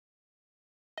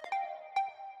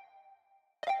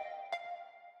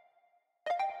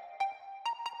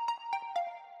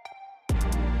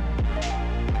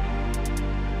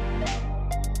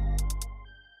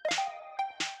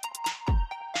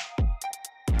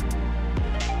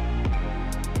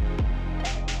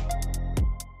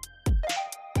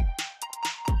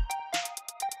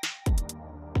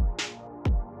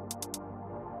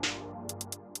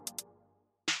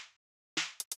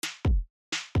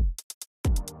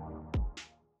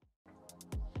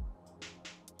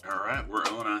Alright, we're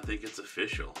on. I think it's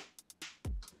official.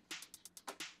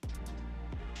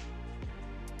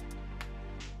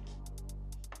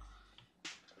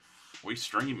 We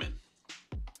streaming.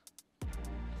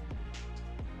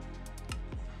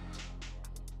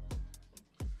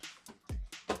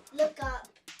 Look up.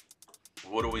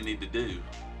 What do we need to do?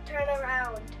 Turn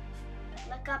around.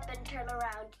 Look up and turn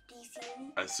around. Do you see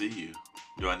me? I see you.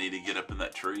 Do I need to get up in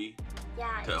that tree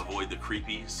Yeah. to avoid the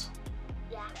creepies?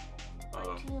 Yeah.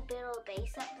 Want to build a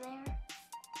base up there?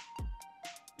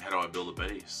 How do I build a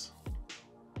base?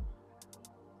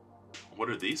 What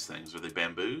are these things? Are they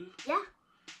bamboo? Yeah.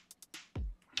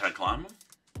 Can I climb them?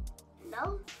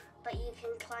 No, but you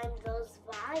can climb those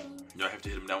vines. Do I have to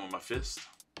hit them down with my fist?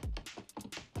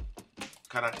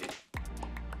 Karate.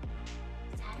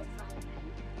 Satisfying,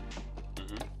 right?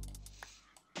 Mm-hmm.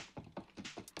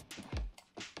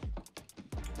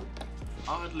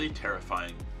 Oddly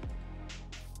terrifying.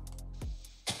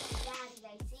 Daddy,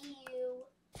 I see you.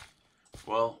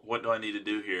 Well, what do I need to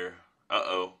do here?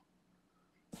 Uh-oh.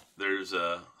 There's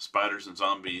spiders and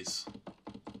zombies.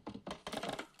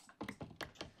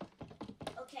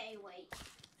 Okay, wait.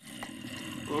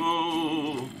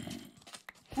 Oh.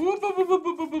 Whoop, whoop, whoop, whoop,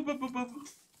 whoop, whoop, whoop, whoop.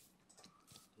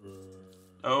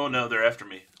 Oh no, they're after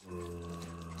me.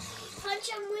 Punch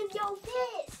him with your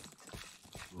fist.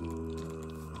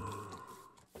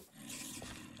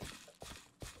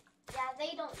 Yeah,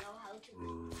 they don't know how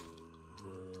to.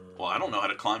 Well, I don't know how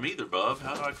to climb either, bub.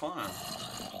 How do I climb?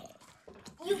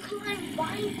 You climb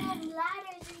vines and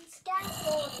ladders and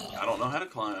scaffolding. I don't know how to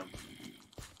climb.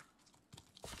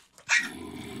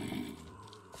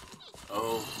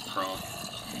 Oh, crunk.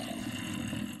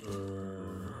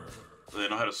 Do they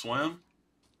know how to swim?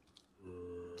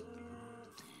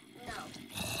 No.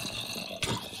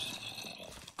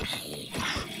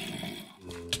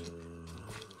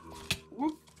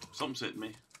 Whoop. Something's hitting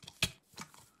me.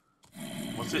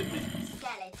 What's hitting me?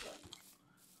 Skeleton.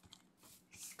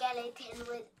 Skeleton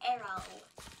with arrow.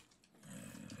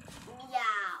 Meow.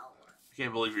 I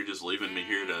can't believe you're just leaving me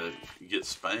here to get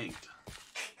spanked.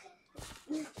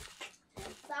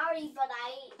 Sorry, but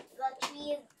the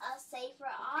tree is a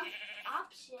safer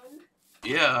option.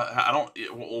 Yeah, I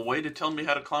don't. Well, way to tell me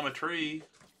how to climb a tree.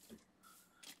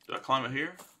 Do I climb it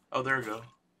here? Oh, there we go.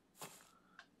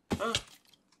 Oh.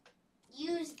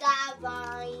 Use that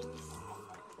vines.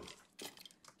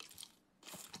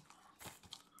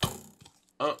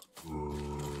 Oh.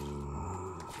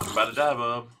 I'm about to die,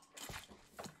 bub.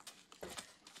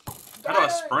 How do I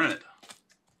sprint?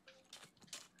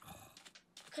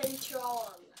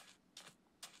 Control.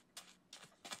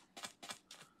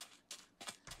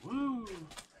 Woo.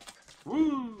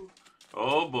 Woo.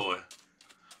 Oh, boy.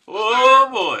 Oh,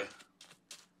 boy.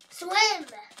 Swim.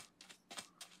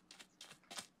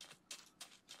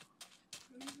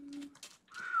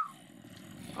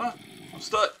 Huh? I'm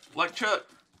stuck like Chuck.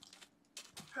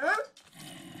 Huh?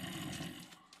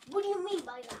 What do you mean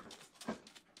by that?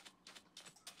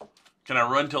 Can I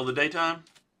run till the daytime?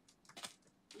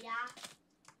 Yeah.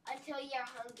 Until your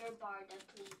hunger bar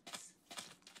depletes.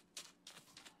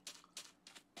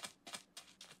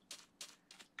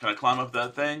 Can I climb up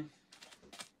that thing?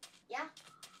 Yeah.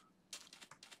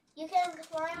 You can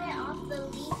climb it off the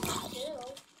leaf too.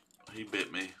 He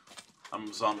bit me.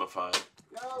 I'm zombified.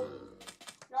 No.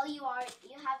 No, you aren't.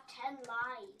 You have 10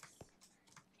 lives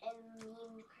in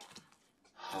Minecraft.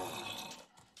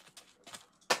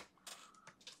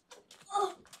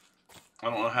 Oh, I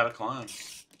don't know how to climb.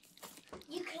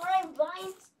 you climb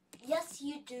vines? Yes,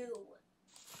 you do.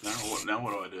 Now what? Now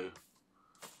what do I do?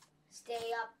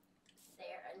 Stay up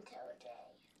there until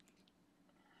day.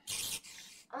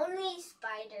 Only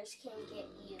spiders can get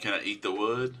you. Can I eat the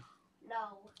wood?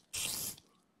 No.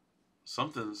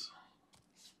 Something's.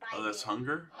 Spider. Oh, that's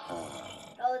hunger?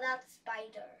 No, that's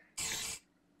spider.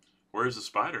 Where's the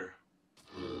spider?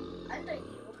 Under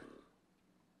you.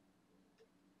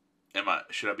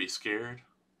 Should I be scared?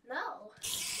 No.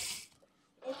 It's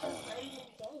a friendly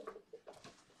game.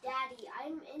 Daddy,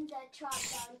 I'm in the chop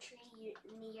down tree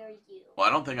near you. Well, I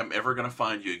don't think I'm ever going to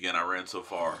find you again. I ran so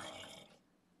far.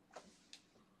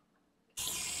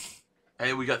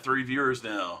 Hey, we got 3 viewers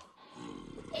now.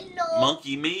 Hello.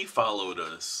 Monkey Me followed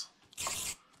us.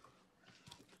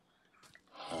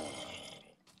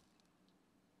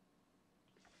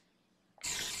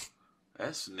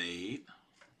 That's neat.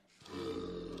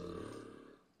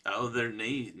 Oh, they're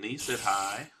Nee. Nee said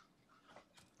hi.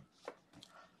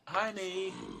 Hi,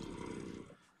 Nee.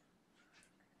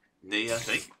 Nee, I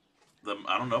think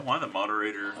I don't know why the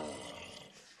moderator.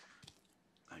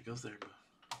 That goes there.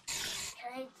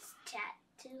 Can I chat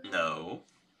too? No.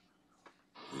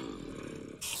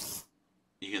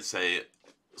 You You can say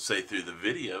through the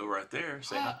video right there.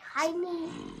 Say hi. Hi, Nee.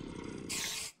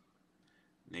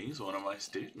 Nee's one of my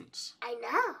students. I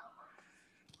know.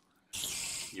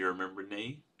 You remember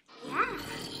Nee? Yeah.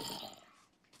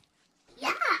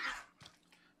 Yeah.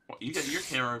 Well, you got your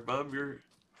camera, bub.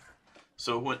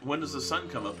 So when does the sun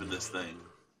come up in this thing?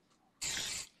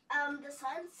 The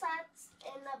sun sets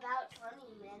in about 20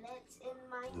 minutes in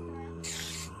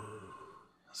Minecraft.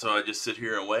 So I just sit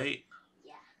here and wait?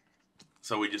 Yeah.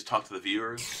 So we just talk to the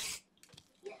viewers?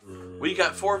 Yes. We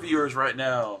got 4 viewers right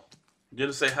now. You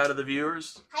gonna say hi to the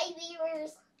viewers? Hi,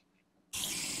 viewers.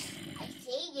 I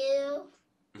see you.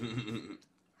 I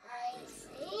see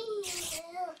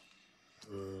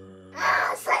you.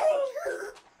 I see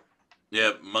you.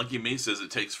 Yeah, Monkey Me says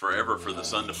it takes forever for the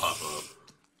sun to pop up.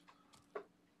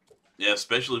 Yeah,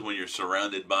 especially when you're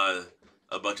surrounded by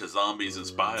a bunch of zombies and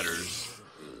spiders.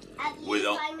 At least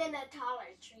I'm in a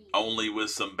taller tree. Only with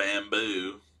some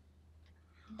bamboo.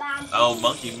 Bamboo. Oh,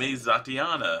 Monkey Me,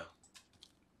 Zatiana.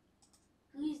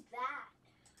 Who's that?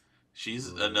 She's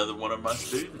another one of my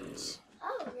students.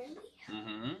 Oh, really?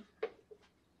 Mm-hmm.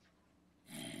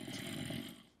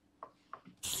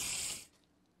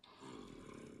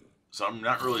 So I'm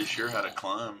not really sure how to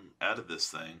climb out of this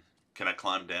thing. Can I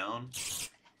climb down?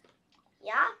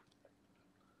 Yeah?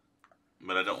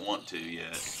 But I don't want to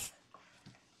yet.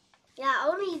 Yeah,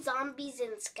 only zombies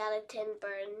and skeleton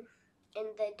burn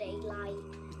in the daylight.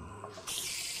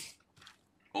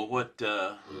 Well, what,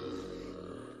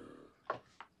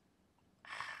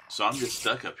 So I'm just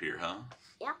stuck up here, huh?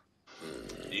 Yeah.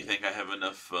 Do you think I have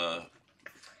enough,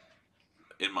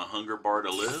 in my hunger bar to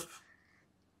live?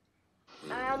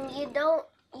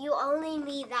 You only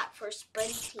need that for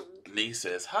sprinting. Nee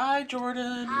says, hi,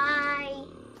 Jordan. Hi.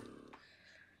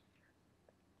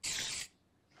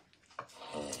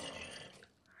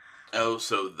 Oh,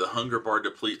 so the hunger bar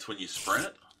depletes when you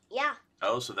sprint? Yeah.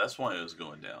 Oh, so that's why it was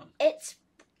going down. It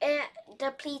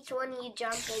depletes when you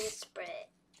jump and sprint.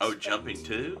 Oh, jumping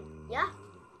too? Yeah.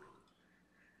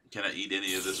 Can I eat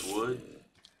any of this wood?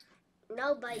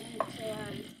 No, but you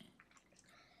can.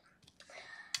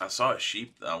 I saw a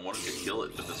sheep. I wanted to kill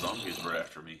it, but the zombies were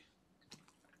after me.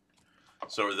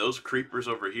 So are those creepers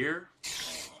over here?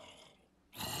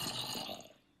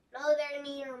 No, they're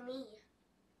near me.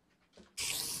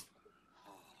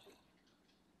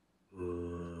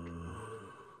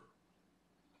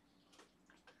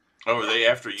 Oh, are they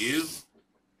after you?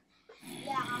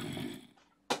 Yeah.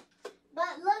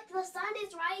 But look, the sun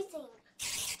is rising.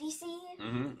 Do you see it?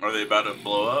 Mm-hmm. Are they about to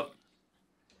blow up?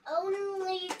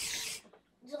 Only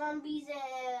zombies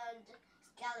and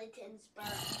skeletons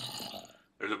burn.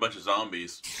 There's a bunch of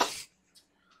zombies.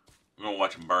 I'm gonna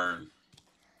watch them burn.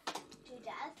 To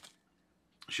death?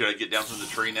 Should I get down from the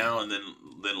tree now and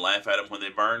then laugh at them when they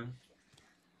burn?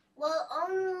 Well,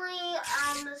 only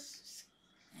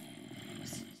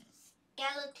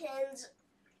skeletons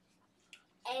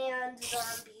and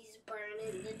zombies burn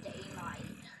in the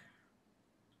daylight.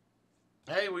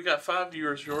 Hey, we got 5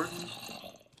 viewers, Jordan.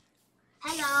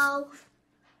 Hello.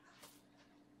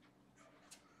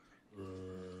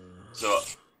 So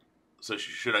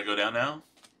should I go down now?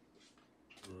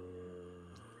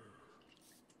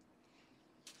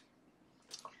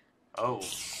 Oh,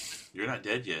 you're not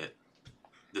dead yet.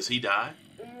 Does he die?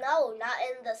 No, not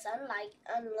in the sunlight,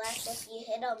 unless if you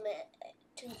hit him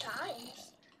 2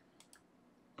 times.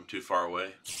 I'm too far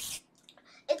away.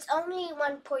 It's only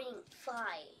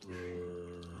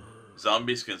 1.5.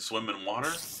 Zombies can swim in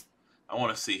water? I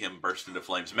want to see him burst into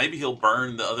flames. Maybe he'll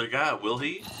burn the other guy, will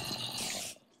he?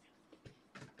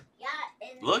 Yeah.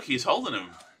 And Look, he's holding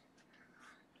him.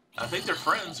 I think they're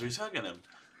friends. He's hugging him.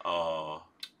 Oh.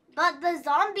 But the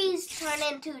zombies turn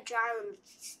into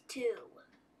drowns too.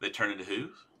 They turn into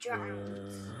who?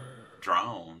 Drowns.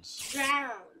 Drowns.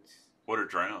 Drowns. What are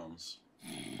drowns?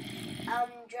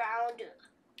 Drowned.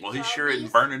 Well, he sure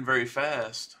isn't burning very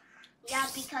fast. Yeah,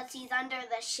 because he's under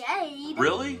the shade.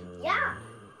 Really? Yeah.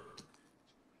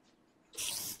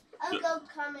 I'll go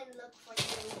come and look for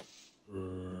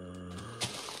you.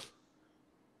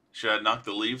 Should I knock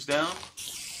the leaves down?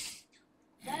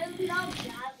 There's no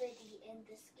gravity in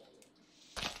this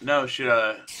game. No, should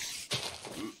I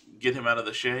get him out of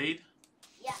the shade?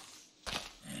 Yeah.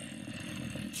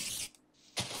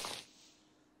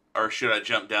 Or should I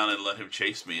jump down and let him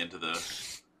chase me into the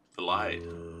light?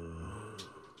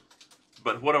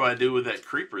 But what do I do with that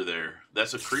creeper there?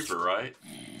 That's a creeper, right?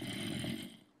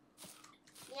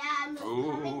 Yeah, I'm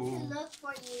coming to look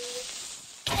for you.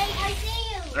 Hey, I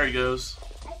see you. There he goes.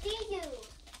 I see you.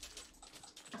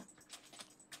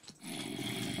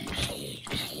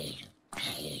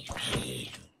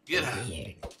 Get out.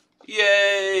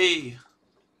 Yay!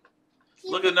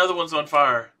 another one's on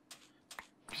fire.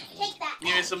 Take that.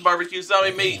 Give me some barbecue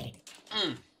zombie meat.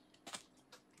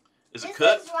 Is it This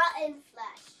cooked? is rotten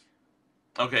flesh.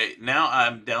 Okay, now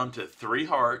I'm down to 3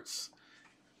 hearts.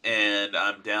 And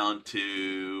I'm down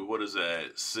to, what is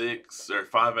that, 6 or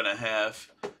 5.5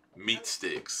 meat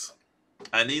sticks.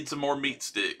 I need some more meat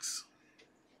sticks.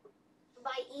 By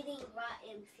eating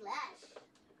rotten flesh.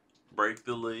 Break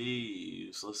the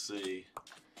leaves. Let's see.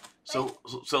 So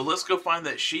let's go find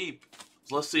that sheep.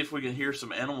 Let's see if we can hear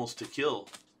some animals to kill.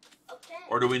 Okay.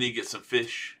 Or do we need to get some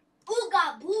fish?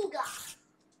 Booga booga.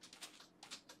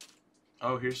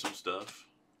 Oh, here's some stuff.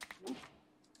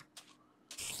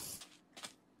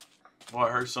 Well, I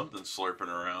heard something slurping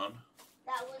around.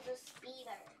 That was a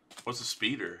speeder. What's a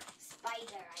speeder?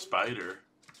 Spider. Spider.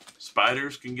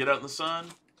 Spiders can get out in the sun?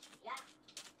 Yeah.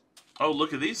 Oh,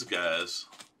 look at these guys.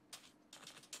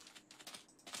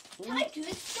 Time to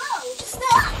explode.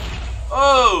 Stop!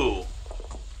 Oh!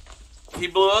 He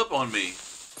blew up on me.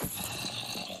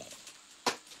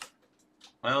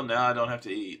 Well, now I don't have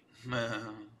to eat.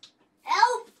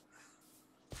 Help!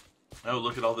 Oh,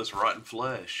 look at all this rotten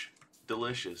flesh.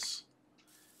 Delicious.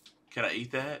 Can I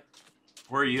eat that?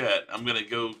 Where are you at? I'm gonna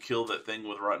go kill that thing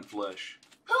with rotten flesh.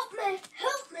 Help me!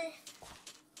 Help me!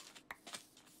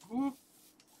 Whoop.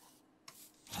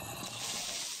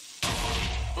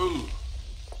 Ooh.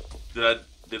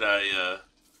 Did I,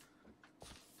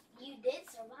 You did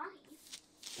survive.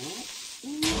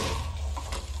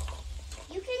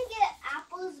 You can get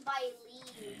apples by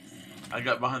leaves. I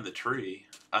got behind the tree.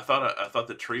 I thought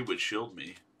the tree would shield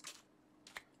me.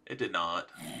 It did not.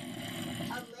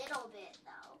 A little bit,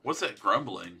 though. What's that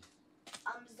grumbling?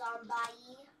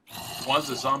 Zombie. Why is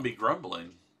the zombie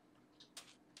grumbling?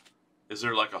 Is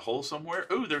there like a hole somewhere?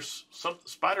 Ooh, there's some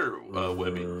spider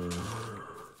webbing.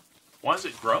 Why is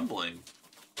it grumbling?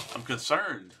 I'm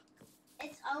concerned.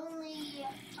 It's only...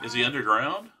 Is he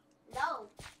underground? No.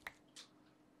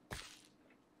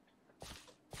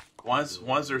 Why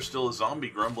is there still a zombie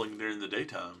grumbling during the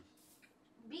daytime?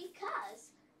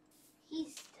 Because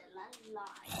he's still alive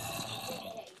in the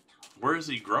daytime. Where is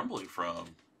he grumbling from?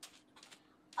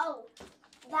 Oh,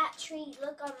 that tree.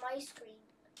 Look on my screen.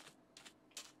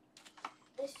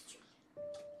 This tree.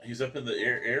 He's up in the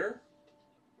air?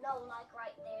 No, like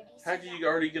right there. Do you How see did that? you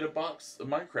already get a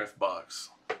Minecraft box?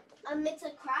 It's a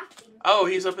crafting. Oh,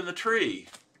 he's up in the tree.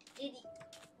 Do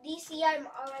you see I'm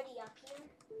already up here?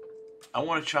 I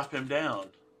want to chop him down.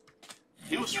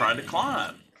 He was trying to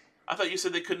climb. I thought you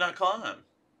said they could not climb.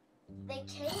 They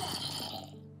can.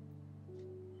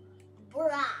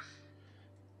 Bruh.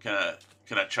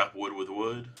 Can I chop wood with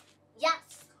wood?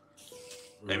 Yes.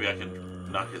 Maybe I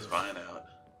can knock his vine out.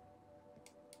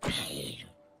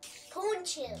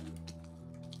 Punch him.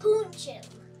 Punch him.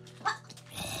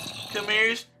 Come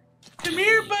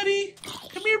here, buddy.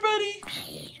 Come here, buddy.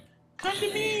 Come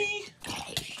to me.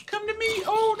 Come to me.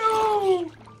 Oh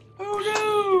no. Oh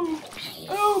no.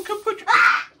 Oh, come put your...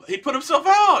 He put himself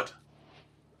out.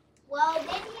 Well,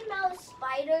 did you know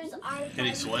spiders are friendly? Can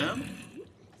he swim?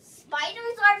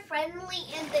 Spiders are friendly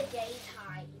in the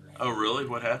daytime. Oh, really?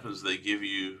 What happens? They give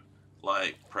you,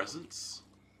 like, presents?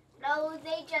 No,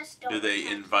 they just don't. Do they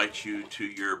attack invite you to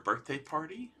your birthday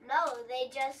party? you. No, they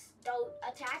just don't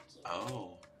attack you.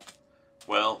 Oh.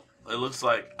 Well, it looks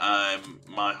like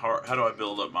my heart... How do I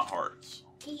build up my hearts?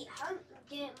 Get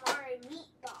more meat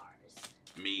bars.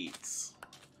 Meats.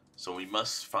 So we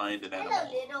must find an Hello,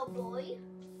 animal. little boy.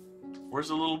 Where's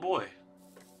the little boy?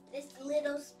 This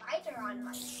little spider on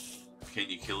my screen. Can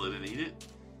you kill it and eat it?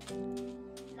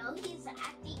 No, he's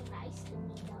acting nice to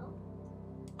me,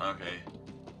 though. Okay.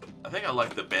 I think I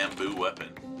like the bamboo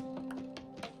weapon.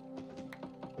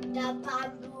 The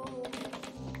bamboo.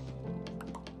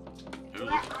 Ooh,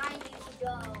 Where are you,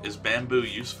 though? is bamboo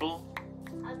useful?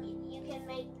 I mean, you can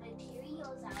make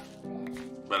materials out of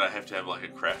it. But I have to have like a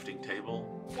crafting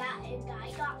table? Yeah, and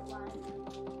I got one.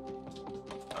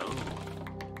 Oh.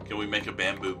 Can we make a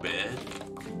bamboo bed?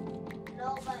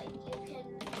 No, but you can...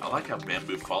 I like how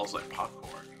bamboo falls like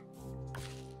popcorn.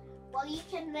 Well, you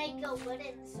can make a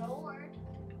wooden sword.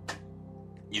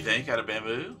 You think out of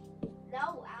bamboo?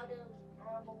 No, out of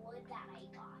normal wood that I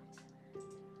got.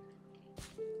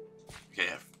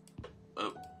 Okay.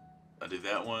 Oh, I did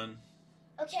that one.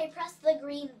 Okay, press the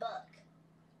green book.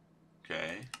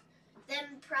 Okay.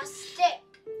 Then press stick.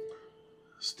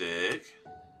 Stick.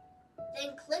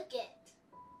 Then click it.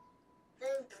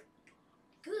 Then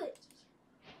good.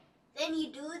 Then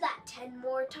you do that 10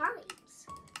 more times.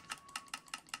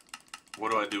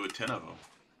 What do I do with 10 of them?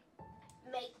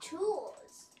 Make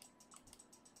tools.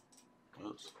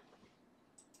 Oops.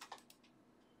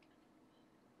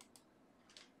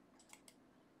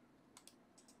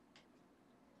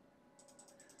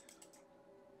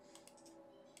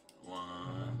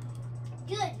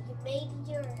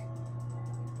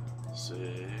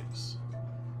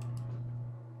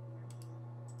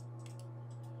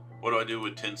 What do I do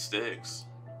with 10 sticks?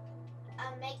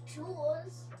 Make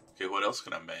tools. Okay, what else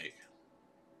can I make?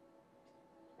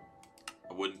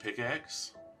 A wooden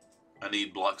pickaxe? I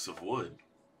need blocks of wood.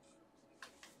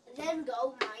 Then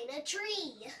go mine a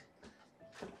tree.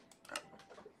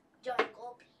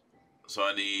 Jungle. So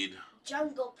I need...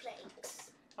 Jungle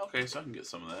planks. Okay, so I can get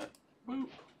some of that. Boop.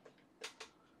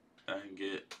 I can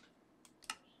get...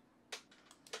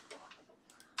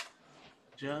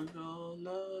 Jungle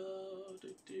love.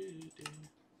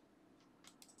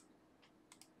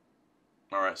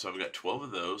 Alright, so I've got 12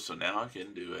 of those, so now I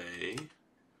can do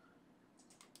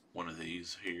one of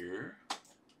these here.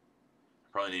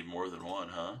 Probably need more than one,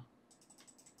 huh?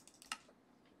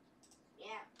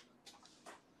 Yeah.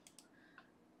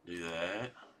 Do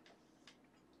that.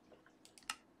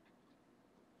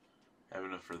 Have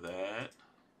enough for that.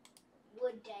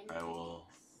 Wood den. I will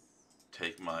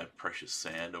take my precious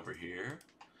sand over here.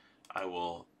 I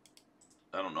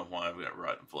don't know why I've got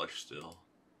rotten flesh still.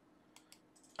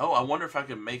 Oh, I wonder if I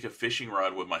can make a fishing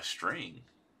rod with my string.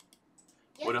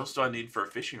 Yep. What else do I need for a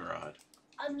fishing rod?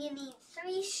 You need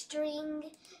 3 string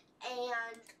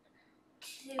and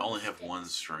 2 I only have sticks. 1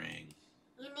 string.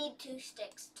 You need 2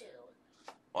 sticks too.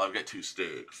 Well, I've got 2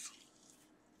 sticks.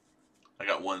 I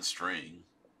got 1 string.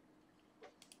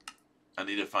 I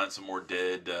need to find some more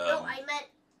dead... No, I meant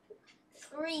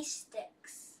 3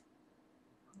 sticks.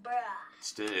 Bruh.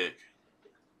 Stick.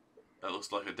 That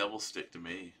looks like a double stick to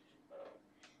me.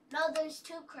 No, there's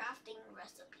 2 crafting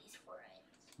recipes for it.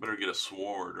 Better get a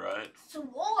sword, right? Sword?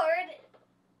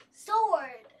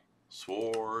 Sword.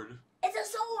 Sword. It's a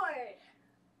sword.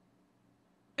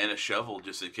 And a shovel,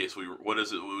 just in case we... What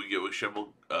is it we get with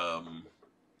shovel?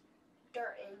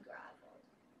 Dirt and gravel.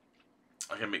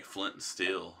 I can make flint and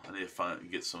steel. I need to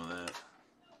get some of that.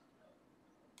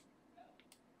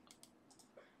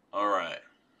 Alright.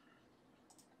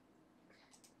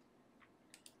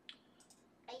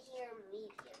 I hear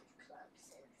medium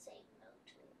clubs and say no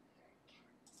to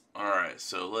cats. Alright,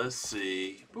 so let's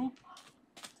see. Boop.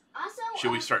 Also,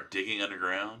 Should we start digging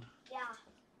underground? Yeah.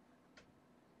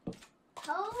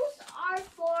 Those are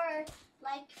for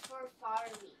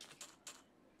farming.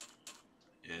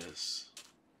 Yes.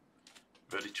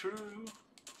 Very true.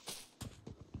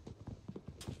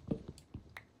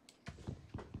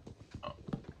 Oh.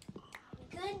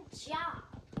 Good job.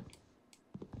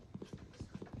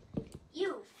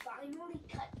 You finally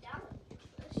cut down your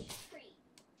first tree.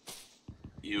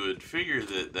 You would figure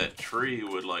that that tree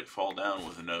would like fall down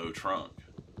with no trunk.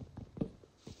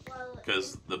 Well,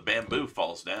 Because the bamboo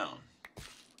falls down.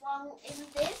 Well, in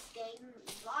this game,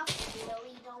 blocks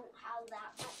really don't have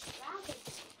that much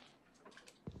gravity.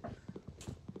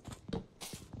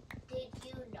 Did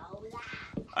you know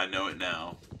that? I know it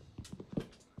now.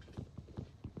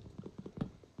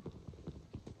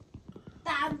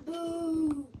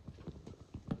 Bamboo!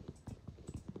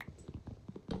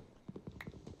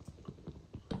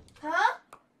 Huh?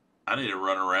 I need to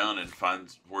run around and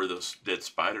find where those dead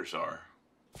spiders are.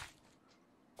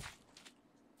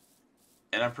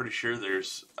 And I'm pretty sure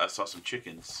I saw some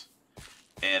chickens.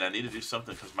 And I need to do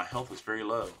something because my health is very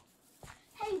low.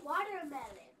 Hey,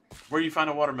 watermelon. Where do you find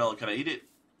a watermelon? Can I eat it?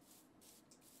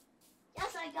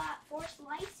 Yes, I got 4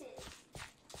 slices.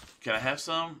 Can I have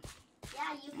some?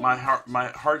 Yeah, you can. My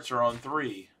hearts are on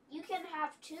 3. You can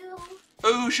have 2.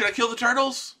 Ooh, should I kill the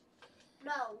turtles?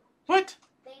 No, What?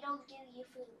 they don't give you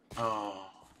food. Oh,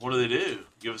 what do they do?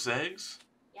 Give us eggs?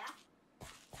 Yeah.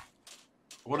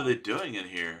 What are they doing in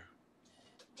here?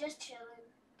 Just chilling.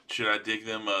 Should I dig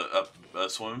them a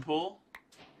swimming pool?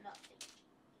 Nothing.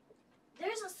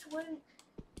 There's a swim.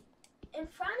 In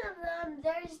front of them,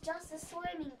 there's just a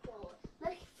swimming pool.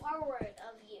 Look forward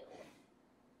of you.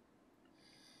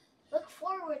 Look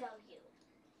forward of you.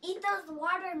 Eat those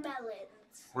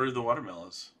watermelons. Where are the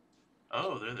watermelons?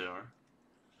 Oh, there they are.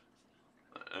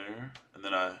 There. And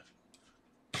then I...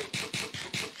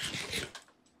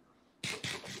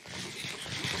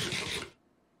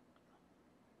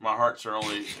 My hearts are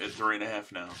only at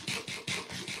 3.5 now.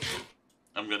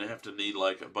 I'm gonna have to need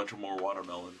like a bunch of more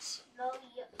watermelons. No,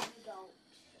 you don't.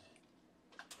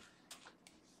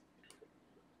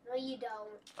 No, you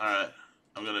don't. Alright,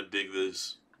 I'm gonna dig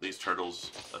these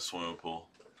turtles a swimming pool.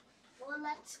 Well,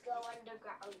 let's go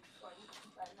underground for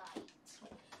the night.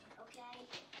 Okay?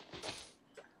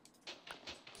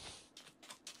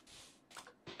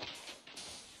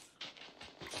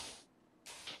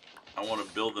 I want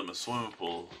to build them a swimming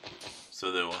pool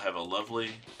so they will have a lovely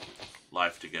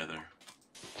life together.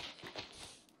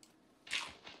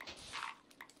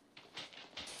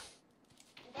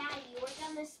 Daddy, we're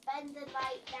gonna spend the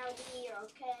night down here,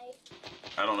 okay?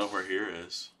 I don't know where here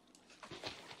is.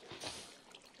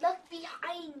 Look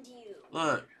behind you.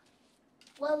 Look.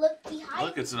 Well, look behind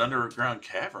Look, it's an underground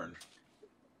cavern.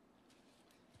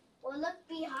 Well, look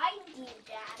behind you,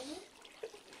 Daddy.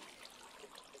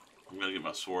 I'm gonna get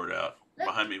my sword out. Look.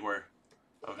 Behind me where?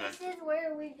 Okay. This is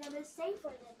where we're gonna stay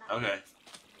for the night. Okay.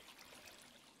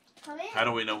 Come in. How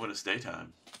do we know when it's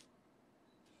daytime?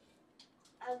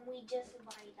 We just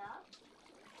light up.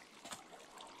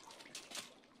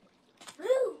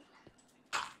 Move!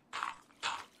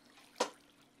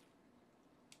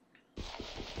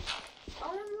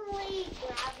 Only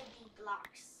gravity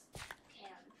blocks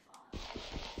can fall.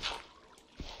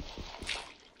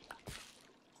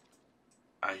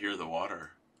 I hear the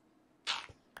water.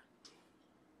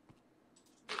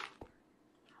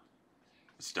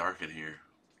 It's dark in here.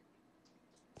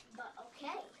 But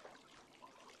okay.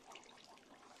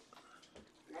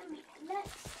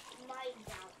 Let's lie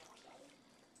down.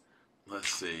 Let's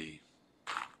see.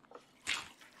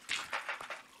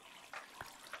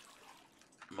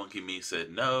 Monkey Me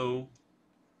said no.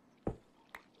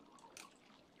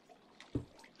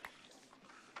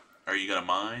 Are you gonna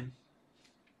mine?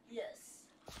 Yes.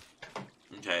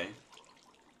 Okay.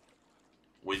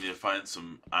 We need to find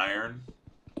some iron.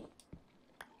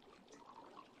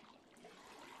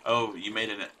 Oh, you made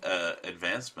an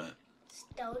advancement.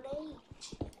 Stone Age.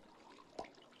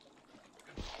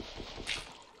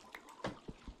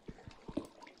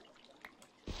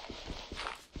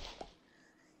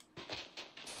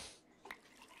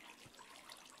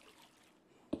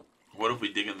 What if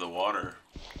we dig in the water?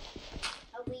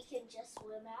 We can just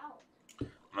swim out.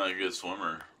 I'm not a good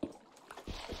swimmer.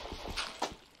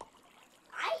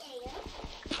 I am.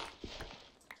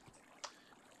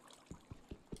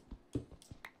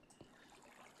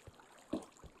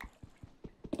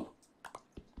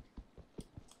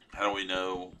 How do we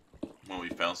know when we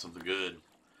found something good?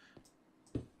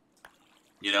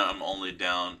 You know, I'm only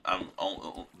down.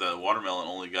 The watermelon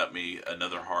only got me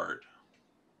another heart.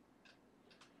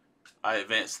 I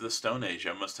advanced to the Stone Age.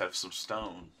 I must have some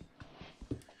stone.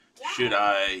 Yeah. Should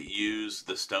I use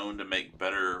the stone to make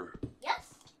better?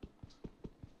 Yes.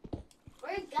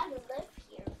 We're gonna live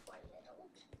here for a little.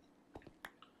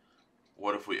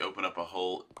 What if we open up a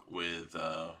hole with?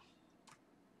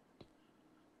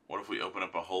 What if we open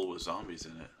up a hole with zombies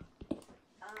in it?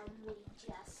 We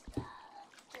just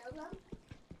kill them.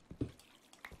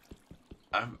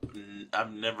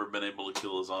 I've never been able to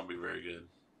kill a zombie very good.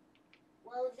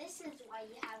 Well, this is why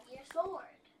you have your sword.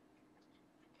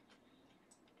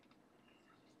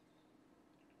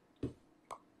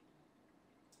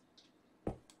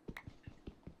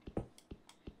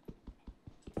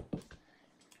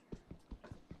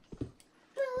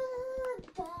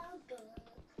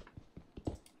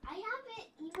 I haven't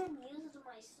even used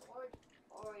my sword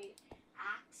or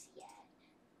axe yet.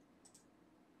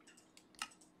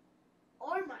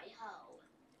 Or my hoe.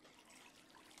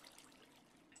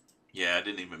 Yeah, I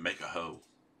didn't even make a hoe.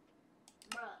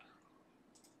 Bruh.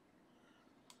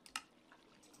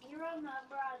 You remember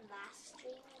on last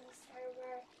streaming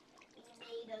server, we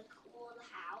made a cool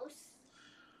house?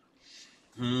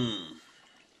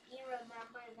 You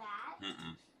remember that?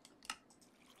 Mm-mm.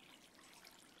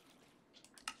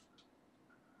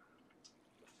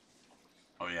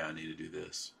 Oh yeah, I need to do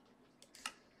this.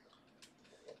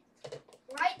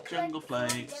 Right Jungle click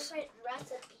for planks. different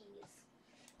recipes.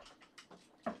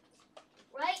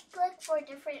 Right click for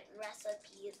different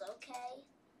recipes, okay?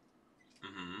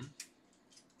 Mm-hmm.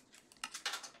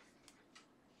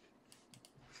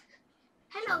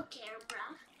 Hello,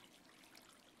 camera.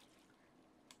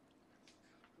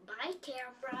 Bye,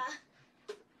 camera.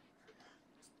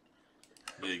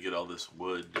 Need to get all this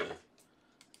wood to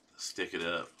stick it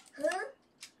up. Huh?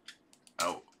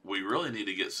 Oh, we really need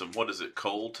to get some. What is it?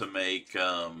 Coal to make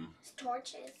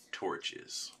Torches.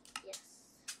 torches. Yes.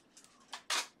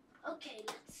 Okay,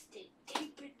 let's dig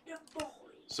deep in the void.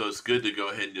 So it's good to go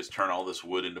ahead and just turn all this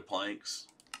wood into planks.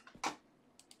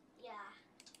 Yeah.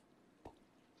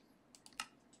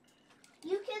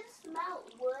 You can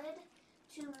smelt wood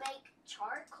to make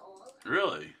charcoal.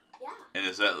 Really? Yeah. And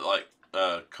is that like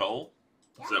coal?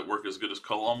 Yeah. Does that work as good as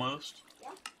coal almost? Yeah.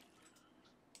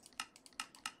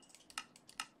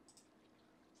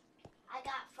 I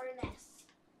got furnace.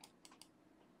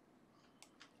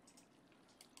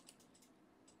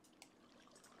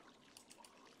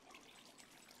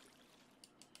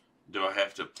 Do I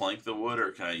have to plank the wood,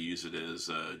 or can I use it as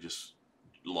just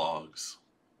logs?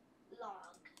 Log.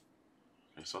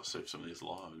 Okay, so I'll save some of these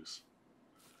logs.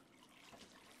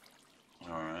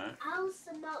 Alright. I'll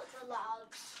smelt the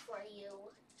logs for you.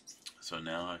 So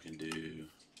now I can do...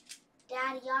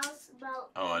 Daddy, I'll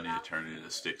smelt Oh, the I need logs to turn it for into you.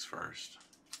 sticks first.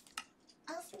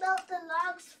 I'll smelt the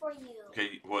logs for you.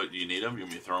 Okay, what, do you need them? You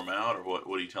want me to throw them out, or what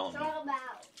are you telling me? Throw them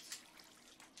out.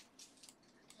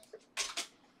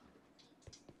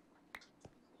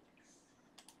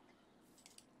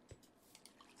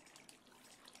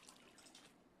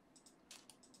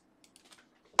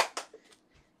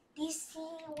 Do you see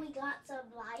we got some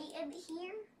light in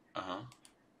here? Uh-huh.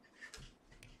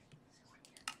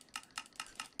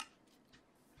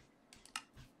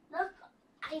 Look,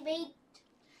 I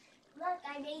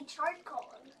made charcoal.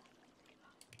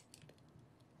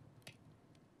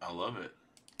 I love it.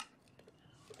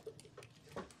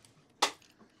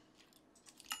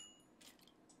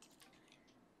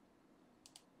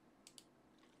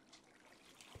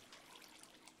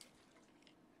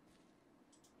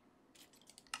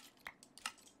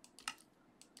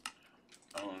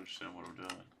 I don't understand what I'm doing.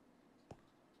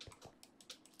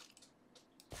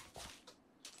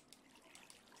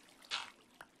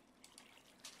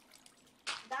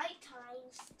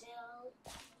 Nighttime still.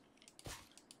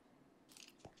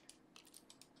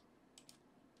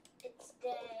 It's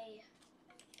day.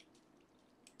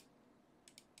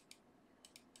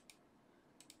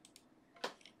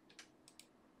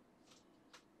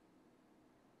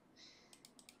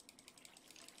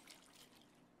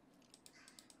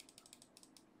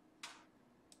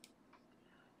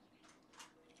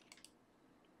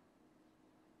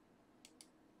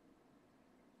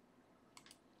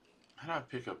 How do I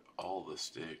pick up all the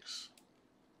sticks?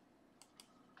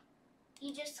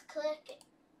 You just click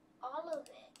all of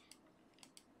it.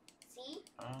 See?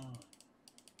 Oh.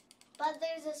 But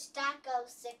there's a stack of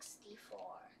 64.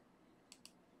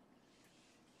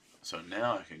 So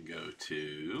now I can go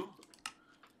to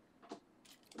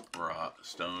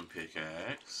stone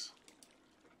pickaxe,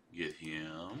 get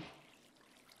him.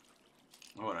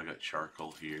 Oh, and I got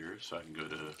charcoal here, so I can go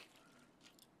to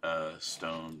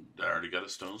stone. I already got a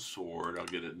stone sword. I'll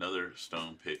get another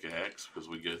stone pickaxe because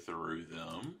we go through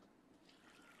them.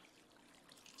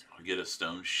 I'll get a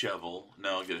stone shovel.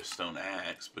 Now I'll get a stone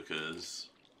axe because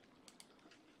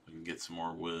we can get some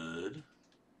more wood.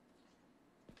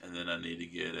 And then I need to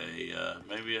get a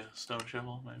maybe a stone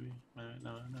shovel. Maybe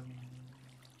no.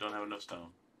 Don't have enough stone.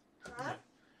 Huh? Okay.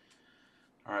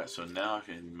 All right, so now I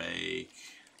can make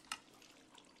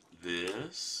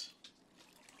this.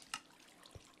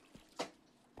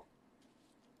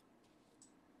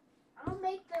 I'll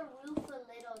make the roof a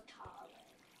little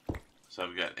taller. So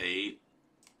I've got 8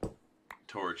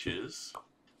 torches.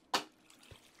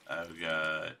 I've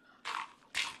got a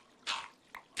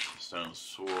stone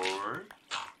sword.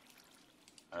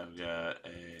 I've got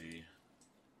a...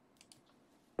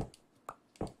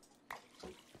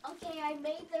 Okay, I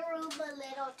made the room a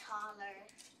little taller.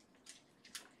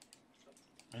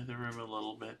 Made the room a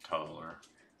little bit taller.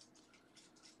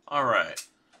 All right.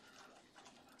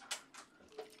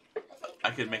 I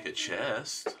could make a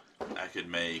chest. I could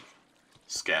make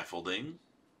scaffolding.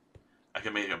 I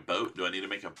can make a boat. Do I need to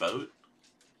make a boat?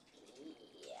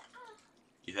 Yeah.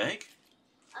 You think?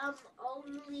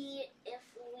 Only if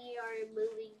we are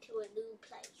moving to a new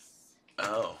place.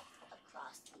 Oh.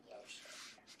 Across the ocean.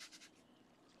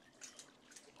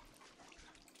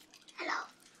 Hello.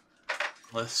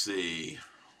 Let's see.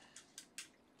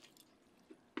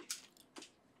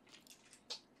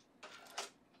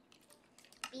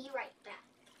 Be right back.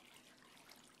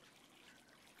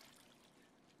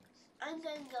 I'm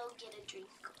gonna go get a drink,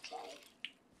 okay?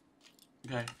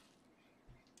 Okay.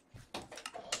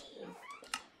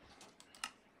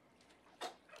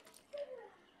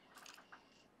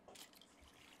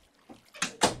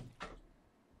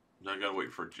 Do I gotta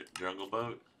wait for a jungle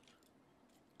boat?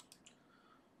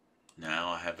 Now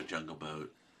I have a jungle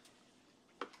boat.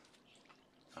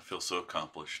 I feel so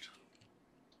accomplished.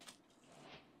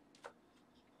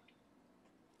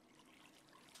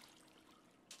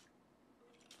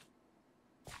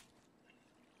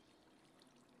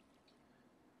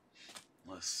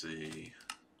 Let's see.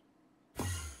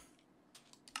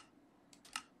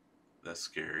 That's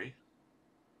scary.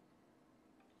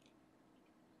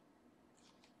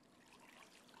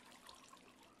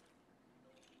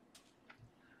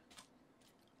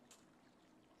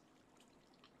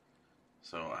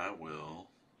 So I will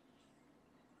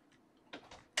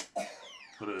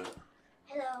put a...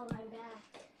 Hello, I'm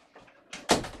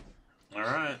back.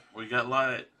 Alright, we got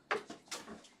light.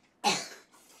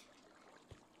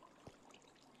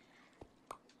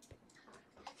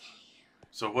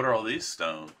 So what are all these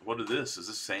stone? What are this? Is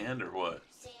this sand or what?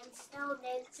 Sandstone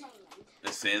and sand.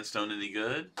 Is sandstone any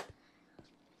good?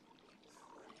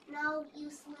 No,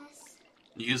 useless.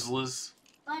 Useless?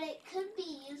 But it could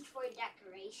be used for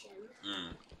decoration.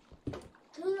 Mm.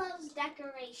 Who loves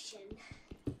decoration?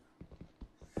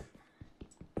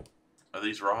 Are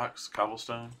these rocks?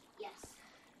 Cobblestone? Yes.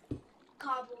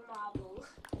 Cobble marble.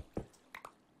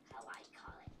 How I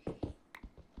call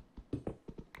it.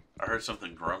 I heard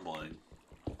something grumbling.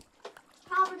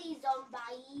 Probably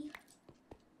zombie.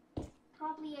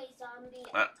 Probably a zombie.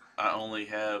 I only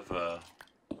have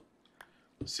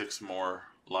 6 more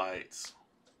lights.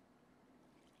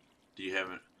 Do you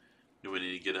have it? Do we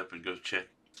need to get up and go check?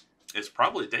 It's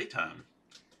probably daytime.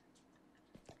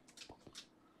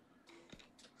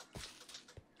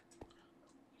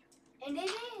 And it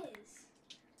is.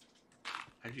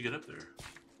 How'd you get up there?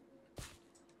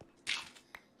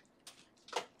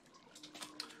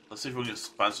 Let's see if we can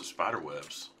find some spider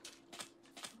webs.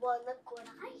 Well, look what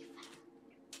I found.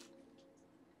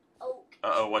 Oh.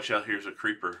 Uh-oh, watch out. Here's a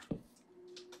creeper. A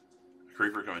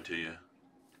creeper coming to you.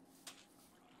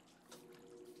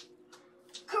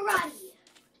 Karate.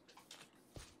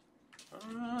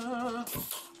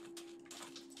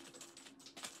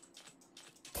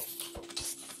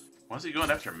 Why is he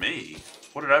going after me?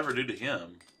 What did I ever do to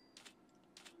him?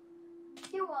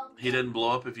 You're welcome. He didn't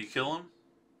blow up if you kill him?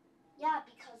 Yeah,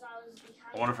 because I was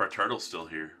behind. I wonder if our turtle's still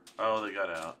here. Oh, they got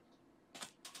out.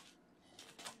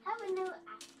 Have a new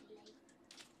activate.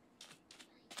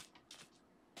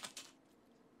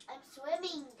 I'm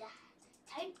swimming.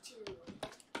 Time to.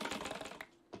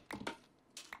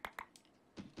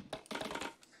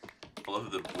 I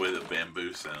love the way the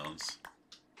bamboo sounds.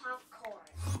 Popcorn.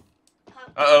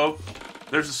 Uh-oh.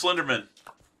 There's a Slenderman.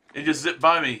 It just zipped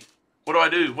by me. What do I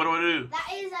do? What do I do? That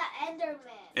is an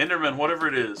Enderman. Enderman, whatever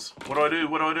it is. What do I do?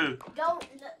 What do I do? Don't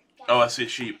look at Oh, it. I see a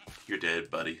sheep. You're dead,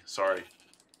 buddy. Sorry.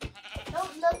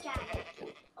 Don't look at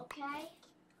it. Okay?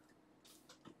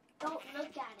 Don't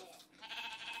look at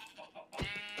it.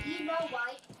 You know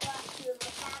why not to look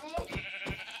at it?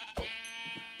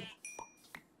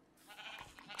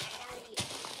 Daddy,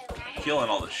 can I Killing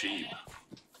all the sheep.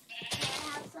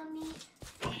 have some meat?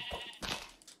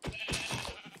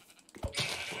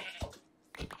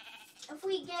 If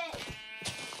we get...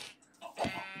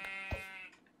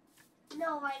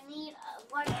 No, I need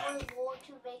one more wool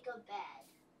to make a bed.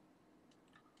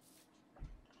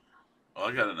 Oh,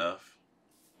 I got enough.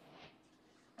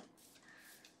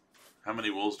 How many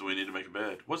wolves do we need to make a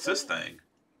bed? What's this thing?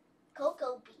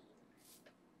 Cocoa bean.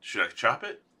 Should I chop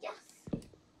it? Yes.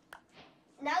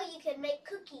 Now you can make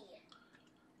cookie.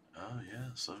 Oh,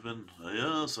 yes. I've been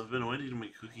waiting to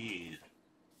make cookie.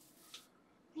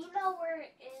 Do you know where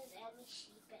is any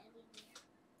sheep anywhere?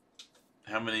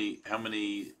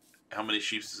 How many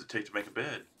sheep does it take to make a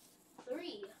bed?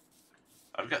 3.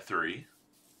 I've got 3.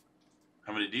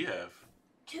 How many do you have?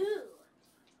 2.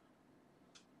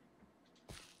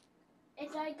 And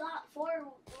I got 4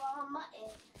 raw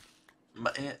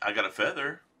mutton. I got a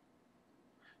feather.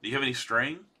 Do you have any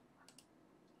string?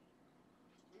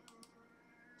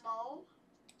 No.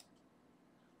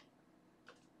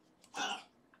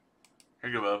 Here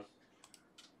you go, Bo.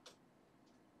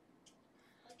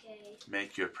 Okay.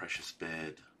 Make your precious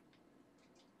bed.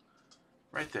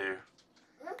 Right there.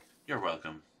 Huh? You're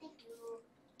welcome. Thank you.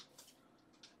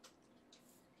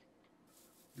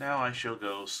 Now I shall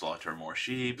go slaughter more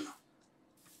sheep.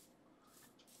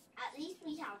 At least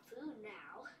we have food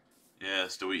now.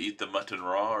 Yes, do we eat the mutton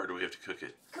raw or do we have to cook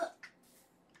it? Cook.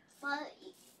 But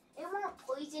it won't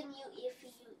poison you if you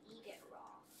eat it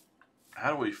raw.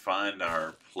 How do we find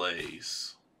our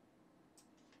place?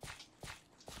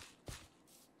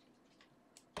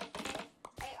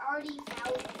 I already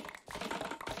found it.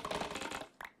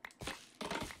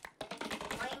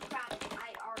 Minecraft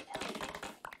IRL.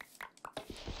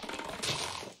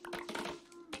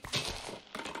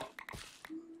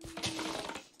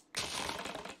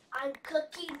 I'm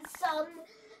cooking some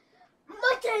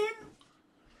mutton.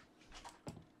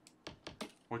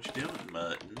 What you doing,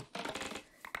 mutton?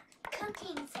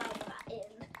 Cooking some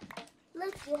mutton.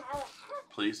 Look, you have a hat.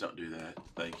 Please don't do that.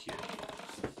 Thank you.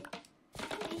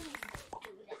 Please don't do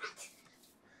that.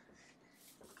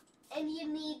 And you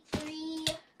need 3.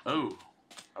 Oh,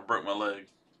 I broke my leg.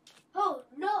 Oh,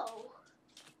 no.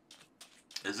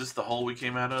 Is this the hole we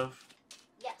came out of?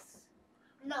 Yes.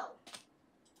 No.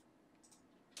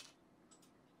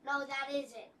 No, that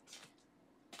isn't.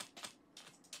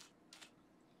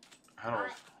 How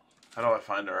do I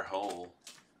find our hole?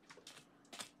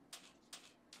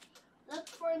 Look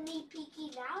for me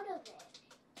peeking out of it.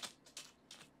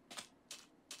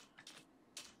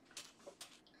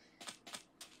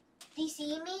 Do you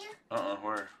see me?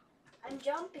 Where? I'm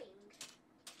jumping.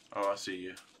 Oh, I see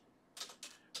you.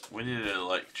 We need to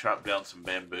like chop down some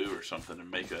bamboo or something and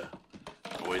make a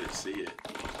way to see it.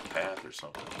 A path or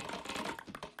something.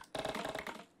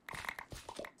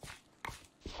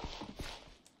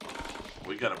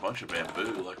 we got a bunch of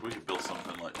bamboo. Like, we could build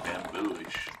something like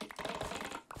bamboo-ish.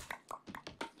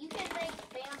 You can make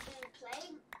bamboo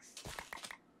planks.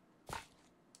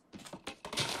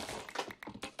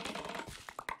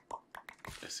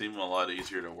 They seem a lot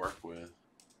easier to work with.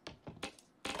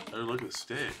 Oh, look at the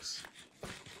sticks.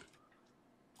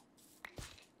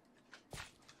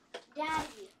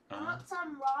 Daddy, want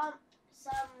some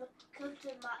cooked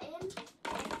mutton?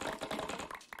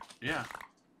 Yeah.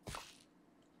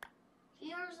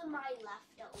 Here's my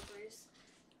leftovers.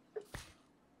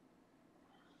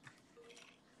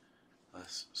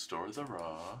 Let's store the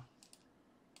raw.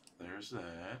 There's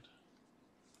that.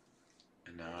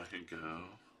 And now I can go.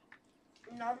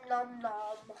 Nom nom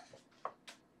nom.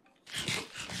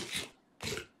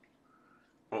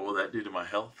 What will that do to my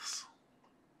healths?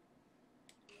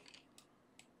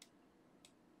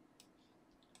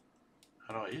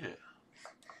 How do I eat it?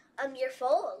 You're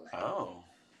full. Oh.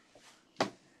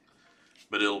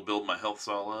 But it'll build my healths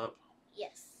all up?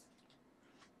 Yes.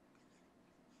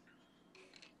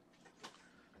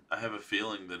 I have a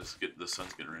feeling that the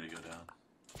sun's getting ready to go down.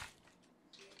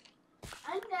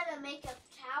 I'm gonna make a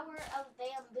tower of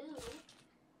bamboo.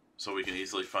 So we can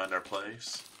easily find our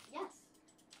place? Yes.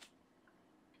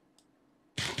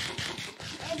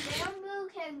 And bamboo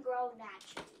can grow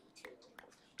naturally too,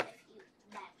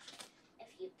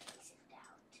 if you place it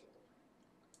down too.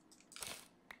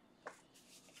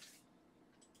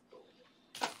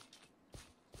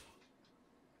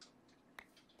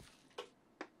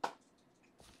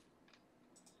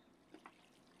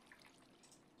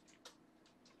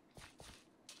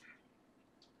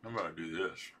 I'm about to do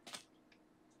this.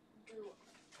 Do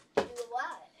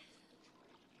what?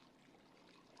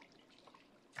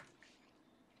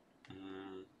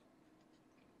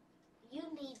 You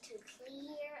need to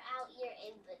clear out your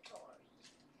inventory.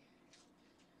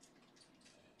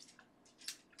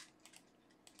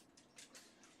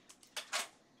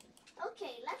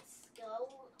 Okay, let's go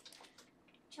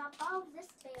chop all this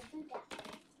bamboo down.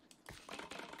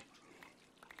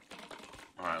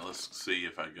 Alright, let's see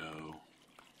if I go.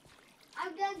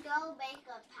 I'm gonna go make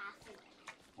a pathway.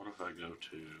 What if I go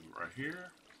to right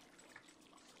here?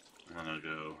 And then I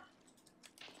go.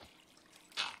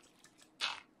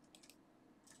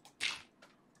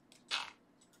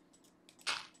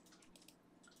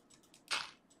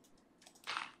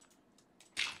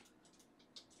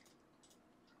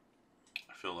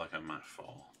 I feel like I might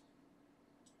fall.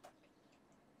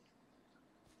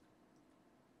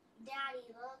 Daddy,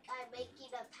 look, I'm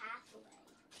making a pathway.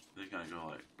 Then I go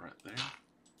like right there.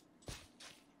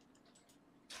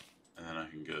 And then I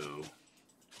can go.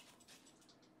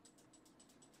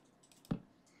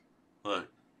 Look,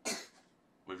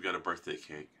 we've got a birthday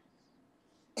cake.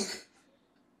 Daddy,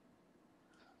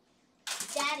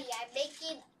 I'm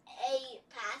making a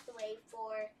pathway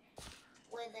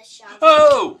with a shovel.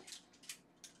 Oh!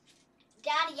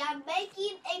 Daddy, I'm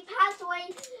making a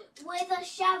pathway with a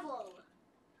shovel.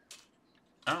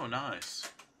 Oh, nice.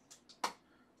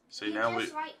 See, you now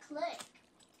just right click.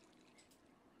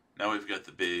 Now we've got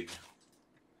the big.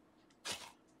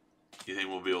 You think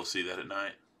we'll be able to see that at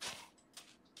night?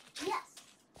 Yes.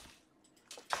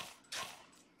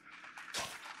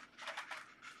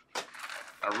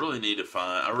 I really need to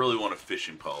find. I really want a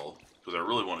fishing pole because I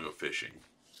really want to go fishing.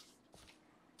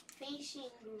 Fishing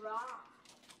rod.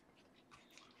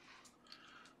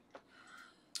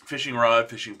 Fishing rod,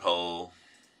 fishing pole,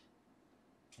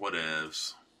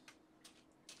 whatevs.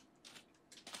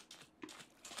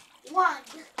 1.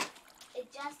 It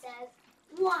just says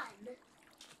 1.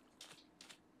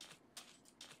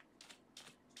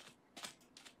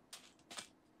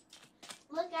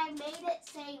 Look, I made it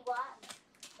say 1.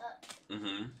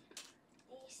 Mm-hmm.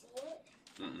 Do you see it?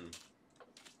 Mm-mm.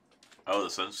 Oh, the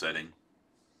sun's setting.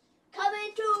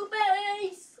 Coming to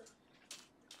base!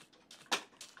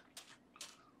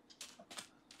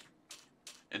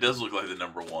 It does look like the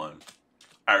number 1.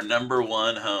 Our number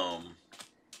 1 home.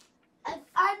 I'm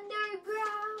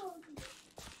underground.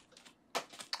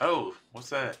 Oh, what's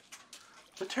that?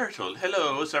 The turtle.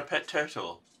 Hello, it's our pet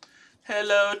turtle.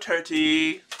 Hello,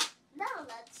 turty. Now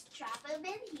let's trap him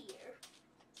in here.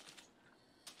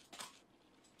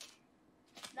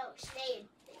 No, stay in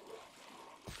there.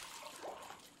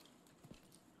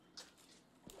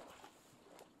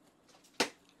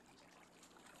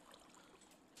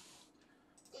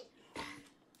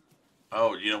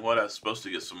 Oh, you know what? I was supposed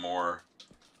to get some more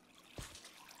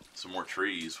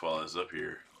trees while I was up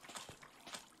here.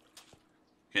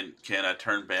 Can I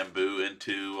turn bamboo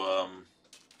into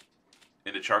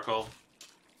charcoal?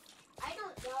 I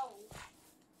don't know.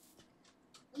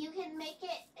 You can make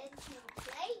it into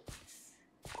plates.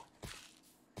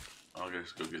 I'll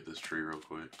just go get this tree real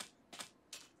quick.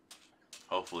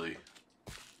 Hopefully.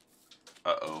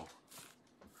 Uh-oh.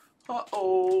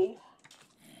 Uh-oh.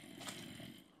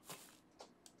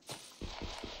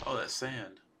 Oh, that's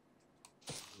sand.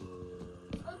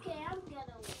 Okay, I'm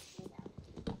gonna work it out.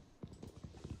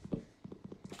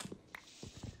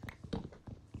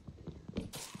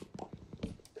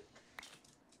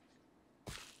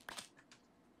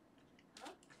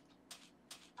 Huh?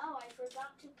 Oh, I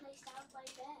forgot to place out my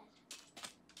bed.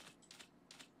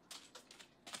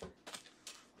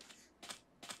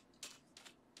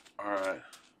 Alright.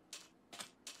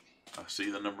 I see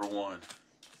the number 1.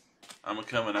 I'm a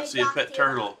coming. I I see a blocked pet you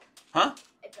turtle. out. Huh?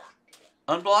 I blocked it.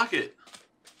 Unblock it.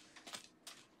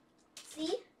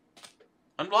 See?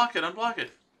 Unblock it. Unblock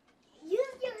it. Use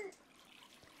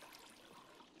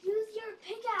your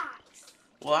pickaxe.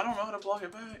 Well, I don't know how to block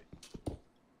it back.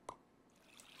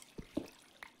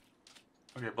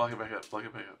 Okay, block it back up. Block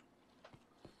it back up.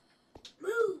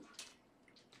 Move.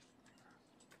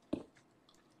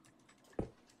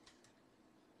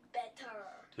 Better.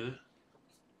 Did it?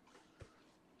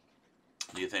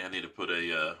 Do you think I need to put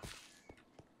a,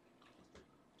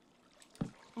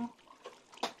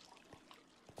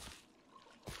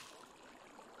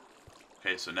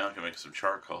 Okay, so now I can make some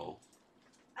charcoal.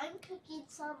 I'm cooking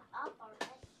some up already.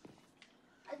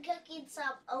 I'm cooking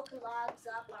some oak logs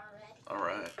up already.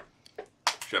 Alright.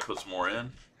 Should I put some more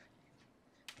in?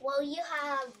 Well, you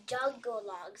have jungle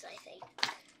logs, I think.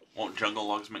 Won't jungle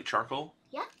logs make charcoal?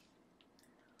 Yeah.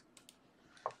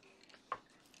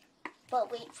 But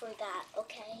wait for that,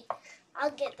 okay?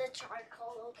 I'll get the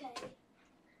charcoal, okay?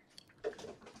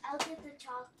 I'll get the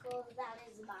charcoal. That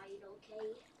is mine,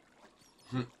 okay?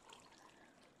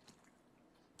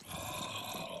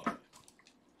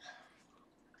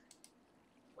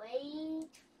 Wait.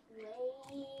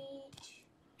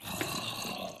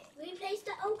 Replace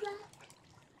the oak log.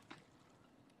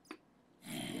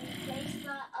 Replace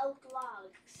the oak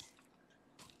logs.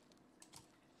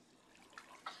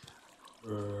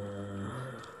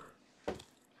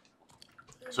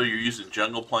 So you're using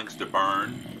jungle planks to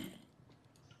burn?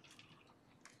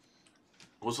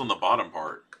 What's on the bottom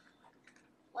part?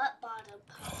 What bottom?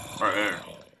 Right there.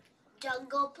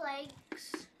 Jungle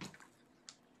planks.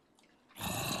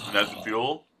 And that's the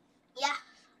fuel? Yeah.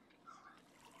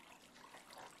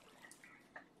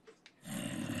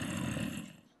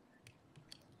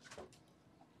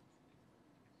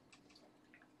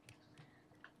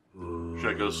 Should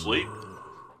I go to sleep?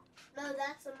 No,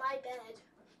 that's in my bed.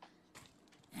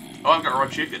 Oh, I've got raw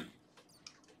chicken.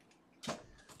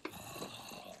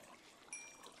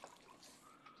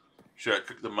 Should I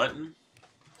cook the mutton?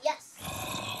 Yes.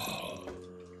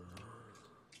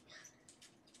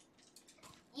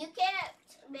 You can't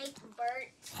make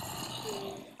burnt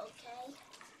food, okay?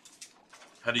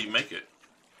 How do you make it?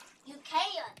 You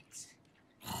can't.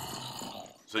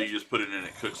 So you just put it in and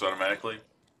it cooks automatically?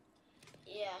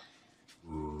 Yeah.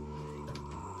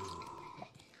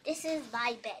 This is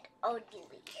my bed only.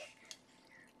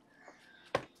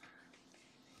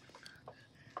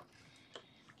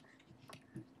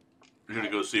 You're gonna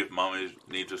go see if Mommy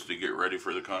needs us to get ready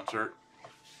for the concert?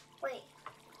 Wait,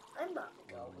 I'm not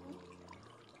going.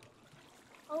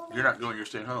 Oh, no. You're not going, you're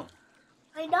staying home.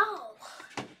 I know.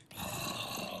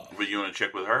 But you wanna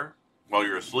check with her while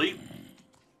you're asleep?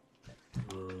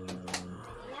 Yeah.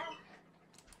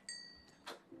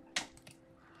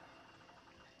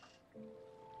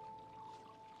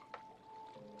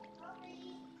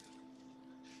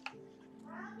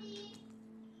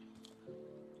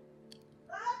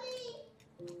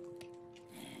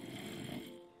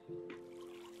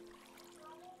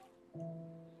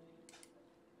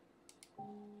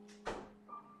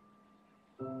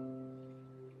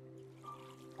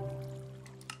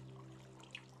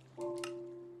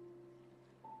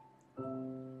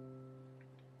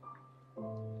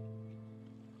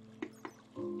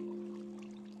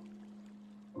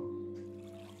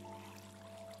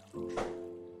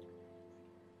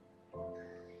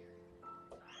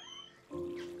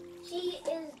 She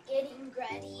is getting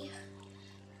ready.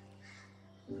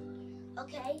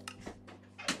 Okay?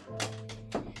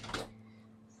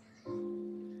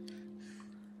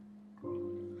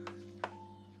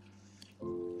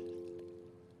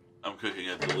 I'm cooking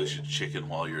a delicious chicken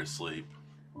while you're asleep.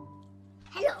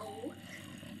 Hello.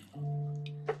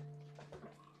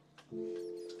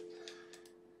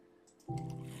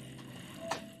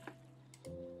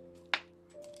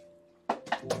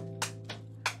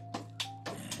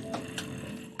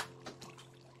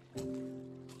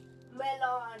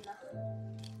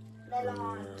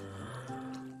 Melon.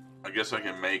 I guess I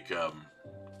can make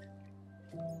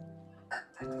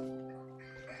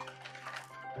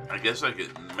I guess I could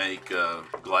make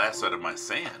glass out of my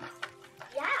sand.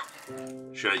 Yeah.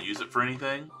 Should I use it for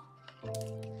anything?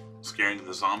 Scaring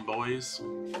the zomboys?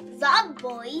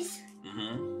 Zomboys?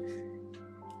 Mm-hmm.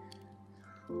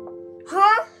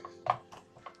 Huh?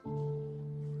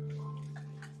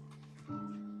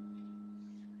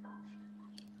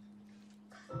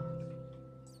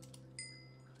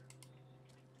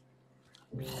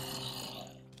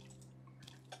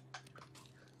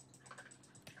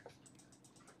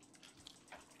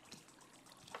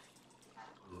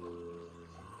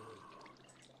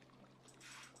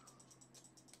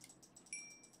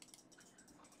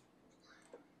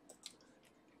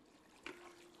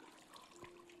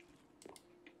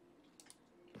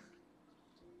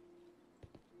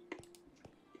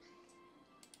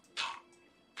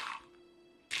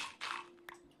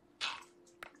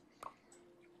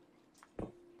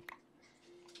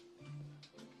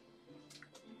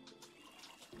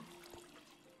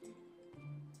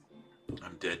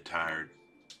 I'm dead tired.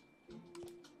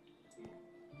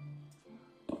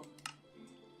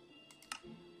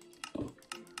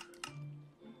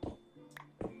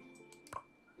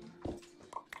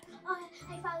 Oh,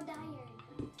 I found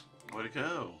iron. Way to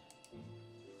go.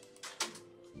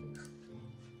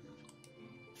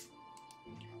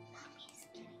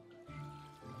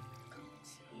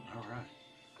 All right.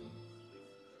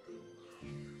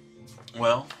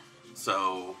 Well,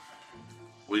 so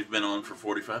we've been on for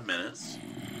 45 minutes.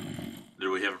 Did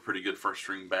we have a pretty good first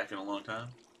stream back in a long time?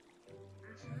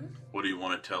 Mm-hmm. What do you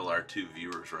want to tell our 2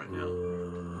 viewers right now?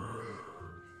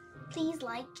 Please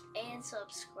like and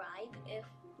subscribe if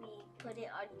we put it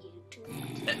on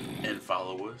YouTube. And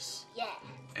follow us. Yeah.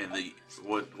 And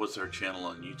what's our channel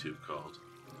on YouTube called?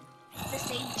 The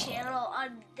same channel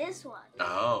on this one.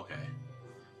 Oh, okay.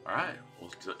 All right.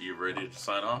 Well, you ready to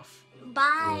sign off?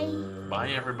 Bye.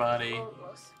 Bye, everybody.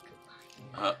 Almost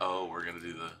goodbye. Uh-oh, we're going to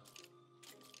do the...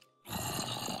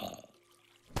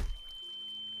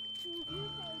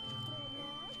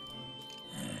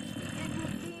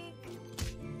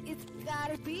 It's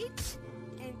garbage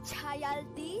and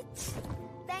childish.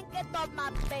 Then get off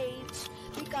my page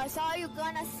because all you're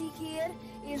gonna see here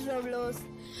is Roblox.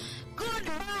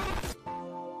 Goodbye!